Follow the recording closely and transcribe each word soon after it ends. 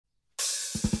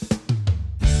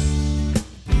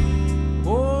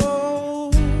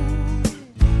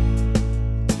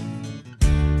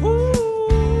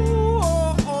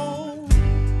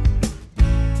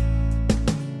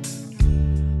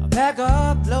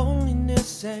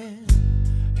loneliness and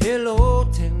hello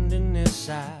tenderness.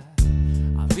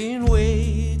 I've been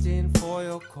waiting for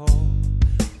your call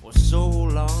for so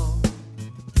long.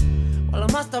 Well,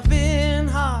 it must have been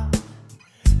hard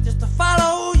just to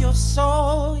follow your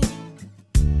soul,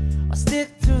 or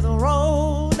stick to the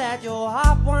road that your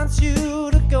heart wants you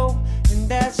to go.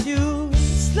 And as you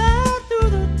slide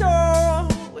through the door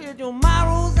with your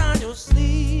morals on your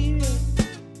sleeve,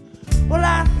 well,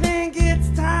 I think it's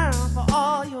time for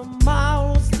all your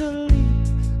morals to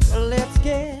leave. So let's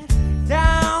get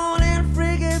down and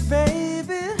freak it,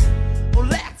 baby. Well,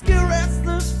 let's get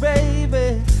restless,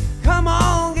 baby. Come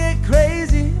on, get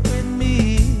crazy with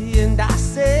me. And I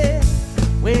said,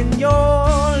 when you're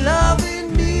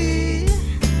loving me,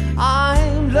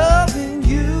 I'm loving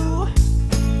you.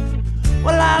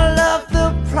 Well, I love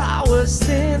the prowess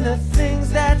in the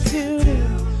things that you do,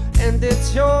 and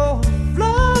it's your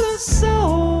flawless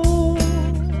soul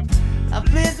that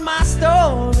bleeds my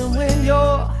soul. And when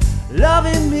you're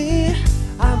loving me,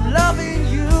 I'm loving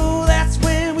you. That's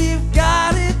when we've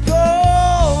got it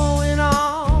going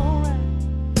on.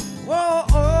 Whoa,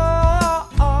 oh,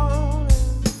 oh.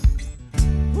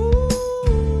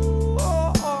 Ooh,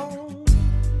 oh, oh.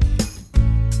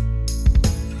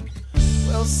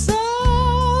 Well,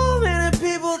 so many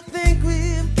people think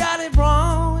we've got it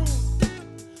wrong.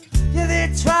 Yeah,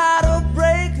 they try to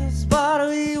break us, but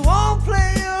we won't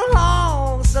play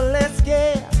along. So let's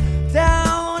get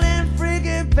down and freak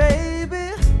it,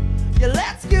 baby. Yeah,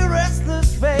 let's get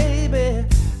restless, baby.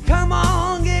 Come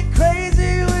on, get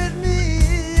crazy with me.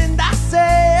 And I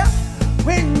say,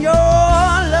 when you're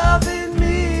loving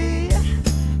me,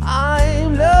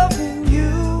 I'm loving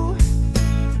you.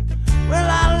 Well,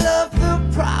 I love the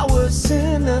prowess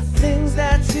in the things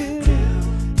that you do,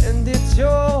 and it's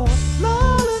your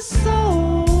flawless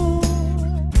soul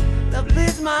that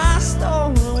bleeds my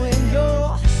stone. When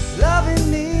you're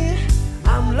loving me,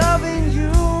 I'm loving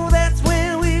you. That's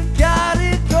when we've got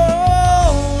it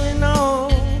going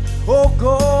on. Oh,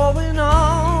 going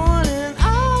on. And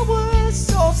I was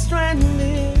so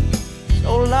stranded,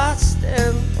 so lost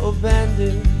and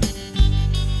abandoned.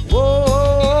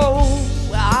 Whoa,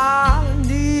 I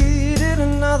needed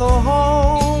another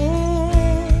home,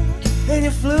 and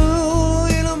you flew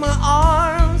into my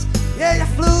arms. Yeah, you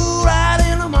flew right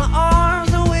into my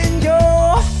arms. And when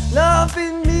you're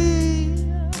loving me,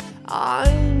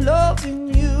 I'm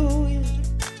loving you.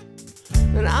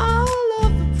 Yeah. And I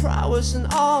love the prowess and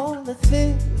all the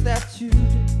things that you do,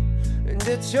 and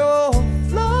it's your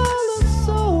flawless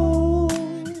soul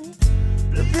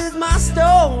that bleeds my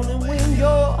stone. And when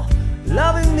you're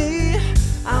loving me,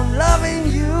 I'm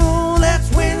loving you. That's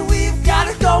when we've got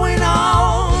it going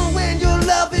on. When you're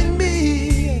loving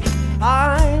me,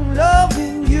 I'm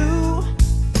loving you.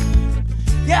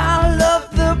 Yeah, I love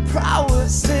the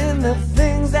prowess in the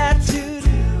things that you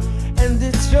do, and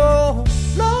it's your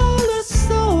flawless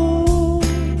soul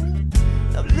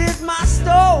that bleeds my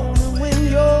stone. And when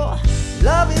you're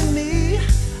loving me,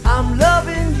 I'm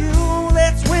loving you.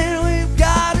 That's when we've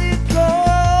got it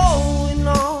going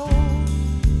on.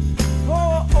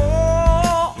 Oh,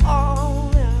 oh,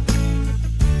 oh,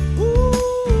 yeah.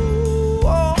 Ooh,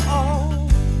 oh, oh.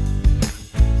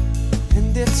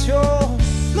 And it's your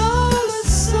flawless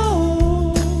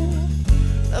soul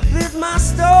that bleeds my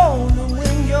stone. And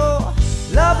when you're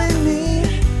loving me,